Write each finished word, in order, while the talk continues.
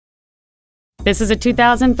This is a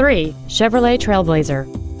 2003 Chevrolet TrailBlazer.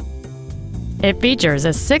 It features a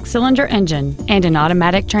 6-cylinder engine and an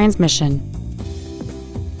automatic transmission.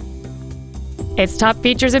 Its top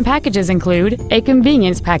features and packages include a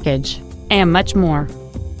convenience package and much more.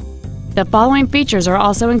 The following features are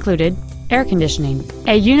also included: air conditioning,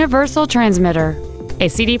 a universal transmitter, a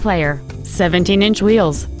CD player, 17-inch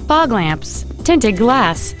wheels, fog lamps, tinted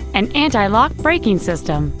glass, an anti-lock braking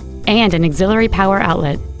system, and an auxiliary power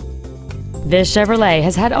outlet. This Chevrolet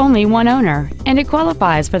has had only one owner, and it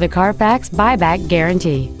qualifies for the Carfax buyback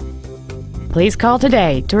guarantee. Please call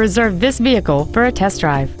today to reserve this vehicle for a test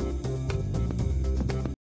drive.